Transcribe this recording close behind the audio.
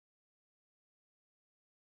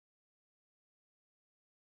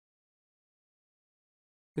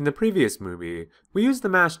In the previous movie, we used the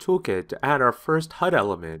Mesh toolkit to add our first HUD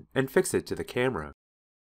element and fix it to the camera.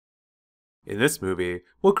 In this movie,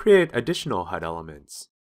 we'll create additional HUD elements.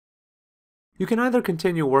 You can either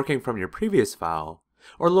continue working from your previous file,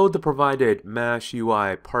 or load the provided Mesh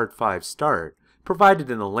UI Part 5 Start provided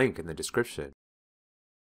in the link in the description.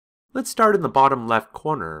 Let's start in the bottom left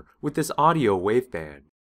corner with this audio waveband.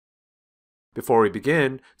 Before we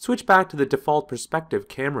begin, switch back to the default perspective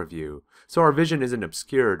camera view so our vision isn't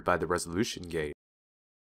obscured by the resolution gate.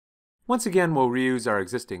 Once again, we'll reuse our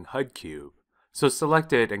existing HUD cube, so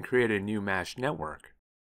select it and create a new Mesh network.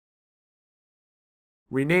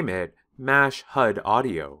 Rename it Mesh HUD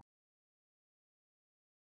Audio.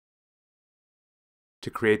 To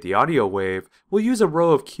create the audio wave, we'll use a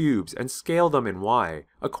row of cubes and scale them in Y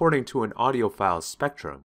according to an audiophile's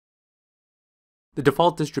spectrum. The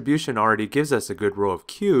default distribution already gives us a good row of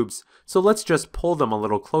cubes, so let's just pull them a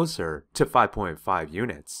little closer to 5.5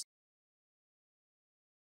 units.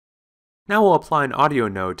 Now we'll apply an audio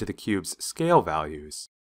node to the cube's scale values.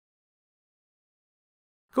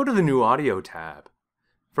 Go to the New Audio tab.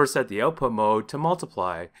 First set the output mode to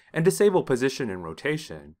multiply and disable position and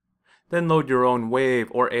rotation. Then load your own WAV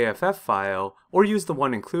or AFF file, or use the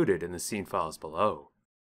one included in the scene files below.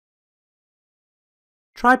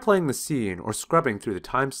 Try playing the scene or scrubbing through the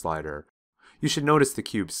time slider. You should notice the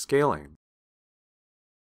cube scaling.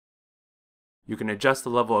 You can adjust the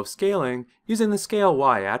level of scaling using the Scale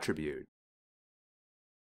Y attribute.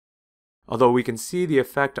 Although we can see the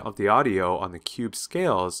effect of the audio on the cube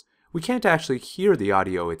scales, we can't actually hear the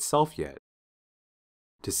audio itself yet.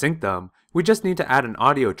 To sync them, we just need to add an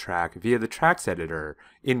audio track via the Tracks Editor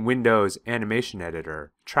in Windows Animation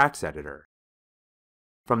Editor, Tracks Editor.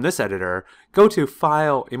 From this editor, go to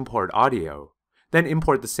File, Import Audio, then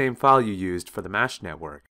import the same file you used for the Mesh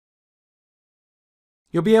network.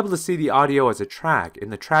 You'll be able to see the audio as a track in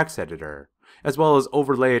the Tracks Editor, as well as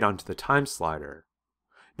overlaid onto the time slider.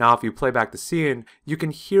 Now if you play back the scene, you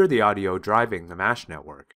can hear the audio driving the Mesh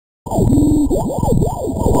network.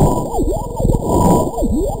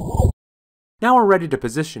 Now we're ready to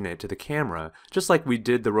position it to the camera, just like we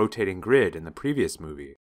did the rotating grid in the previous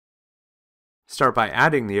movie. Start by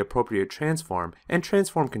adding the appropriate transform and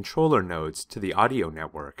transform controller nodes to the audio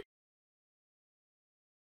network.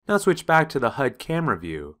 Now switch back to the HUD camera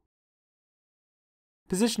view.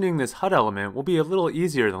 Positioning this HUD element will be a little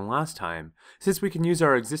easier than last time, since we can use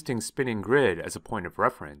our existing spinning grid as a point of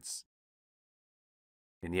reference.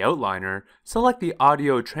 In the outliner, select the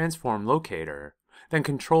Audio Transform locator, then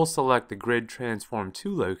Control-select the Grid Transform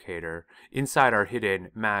To locator inside our hidden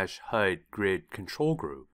Mesh HUD Grid control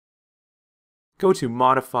group. Go to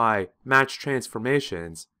Modify, Match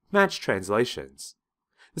Transformations, Match Translations.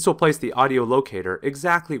 This will place the audio locator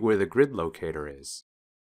exactly where the grid locator is.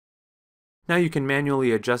 Now you can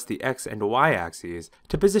manually adjust the X and Y axes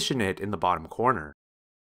to position it in the bottom corner.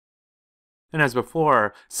 And as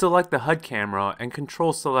before, select the HUD camera and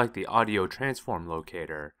Control-select the Audio Transform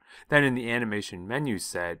locator. Then in the Animation menu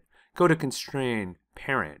set, go to Constrain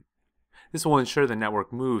Parent. This will ensure the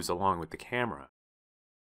network moves along with the camera.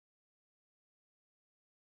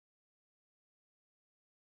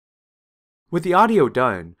 With the audio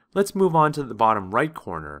done, let's move on to the bottom right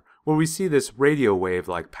corner where we see this radio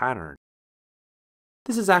wave-like pattern.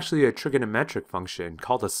 This is actually a trigonometric function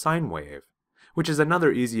called a sine wave, which is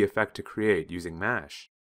another easy effect to create using Mesh.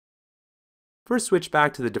 First switch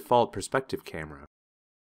back to the default perspective camera.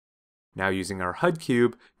 Now using our HUD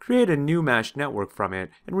cube, create a new Mesh network from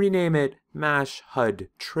it and rename it Mesh HUD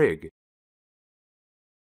Trig.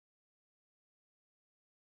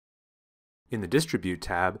 In the Distribute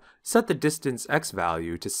tab, set the distance x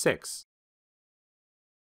value to 6.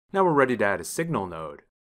 Now we're ready to add a signal node.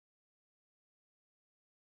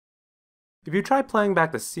 If you try playing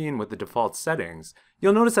back the scene with the default settings,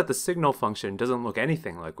 you'll notice that the signal function doesn't look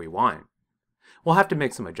anything like we want. We'll have to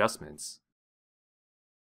make some adjustments.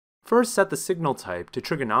 First, set the signal type to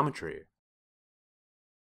trigonometry.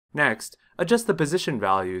 Next, adjust the position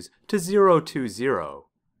values to 0 to 0.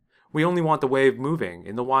 We only want the wave moving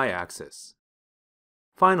in the y-axis.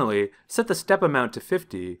 Finally, set the step amount to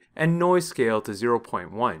 50 and noise scale to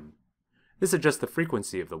 0.1. This adjusts the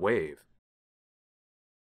frequency of the wave.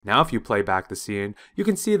 Now if you play back the scene, you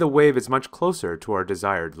can see the wave is much closer to our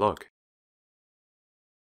desired look.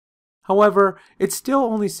 However, it still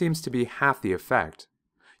only seems to be half the effect.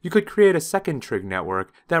 You could create a second trig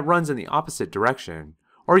network that runs in the opposite direction,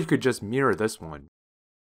 or you could just mirror this one.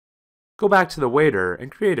 Go back to the waiter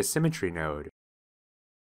and create a symmetry node.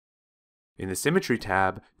 In the Symmetry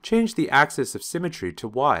tab, change the axis of symmetry to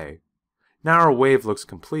Y. Now our wave looks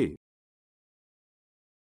complete.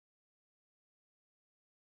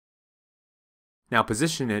 Now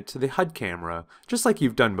position it to the HUD camera, just like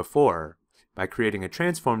you've done before, by creating a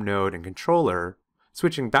transform node and controller,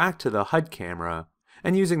 switching back to the HUD camera,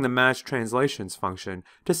 and using the match translations function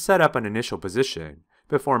to set up an initial position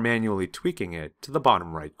before manually tweaking it to the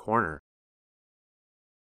bottom right corner.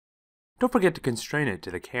 Don't forget to constrain it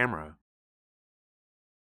to the camera.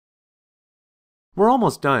 We're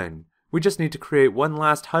almost done. We just need to create one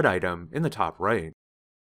last HUD item in the top right.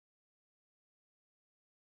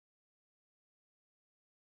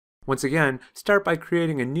 Once again, start by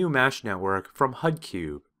creating a new mesh network from HUD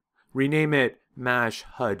cube. Rename it Mesh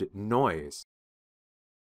HUD Noise.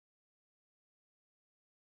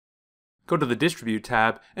 Go to the Distribute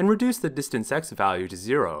tab and reduce the distance x value to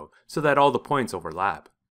 0 so that all the points overlap.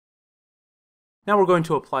 Now we're going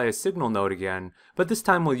to apply a signal node again, but this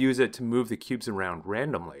time we'll use it to move the cubes around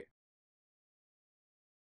randomly.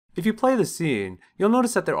 If you play the scene, you'll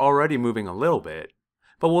notice that they're already moving a little bit,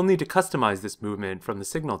 but we'll need to customize this movement from the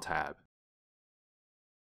Signal tab.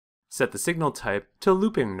 Set the signal type to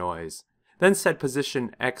looping noise, then set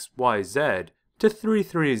position x, y, z to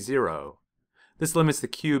 330. This limits the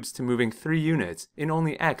cubes to moving 3 units in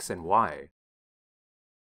only x and y.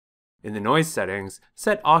 In the noise settings,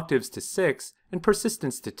 set octaves to 6 and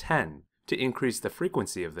persistence to 10 to increase the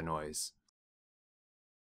frequency of the noise.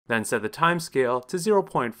 Then set the time scale to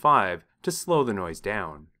 0.5 to slow the noise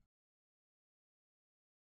down.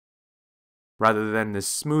 Rather than this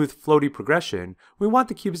smooth, floaty progression, we want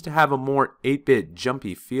the cubes to have a more 8-bit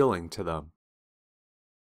jumpy feeling to them.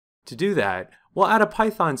 To do that, we'll add a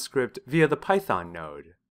Python script via the Python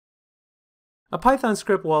node. A Python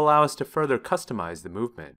script will allow us to further customize the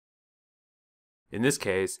movement. In this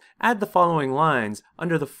case, add the following lines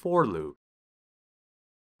under the for loop.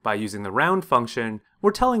 By using the round function,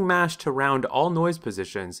 we're telling Mash to round all noise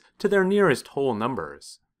positions to their nearest whole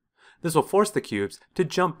numbers. This will force the cubes to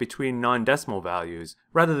jump between non-decimal values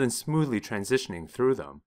rather than smoothly transitioning through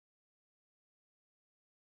them.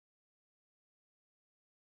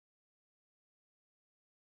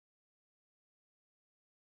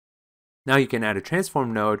 Now you can add a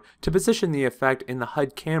transform node to position the effect in the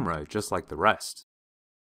HUD camera just like the rest.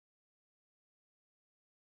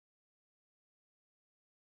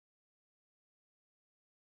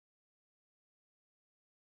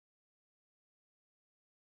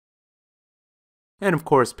 And of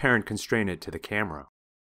course, parent constrain it to the camera.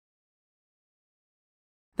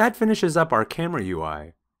 That finishes up our camera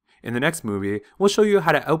UI. In the next movie, we'll show you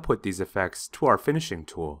how to output these effects to our finishing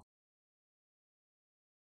tool.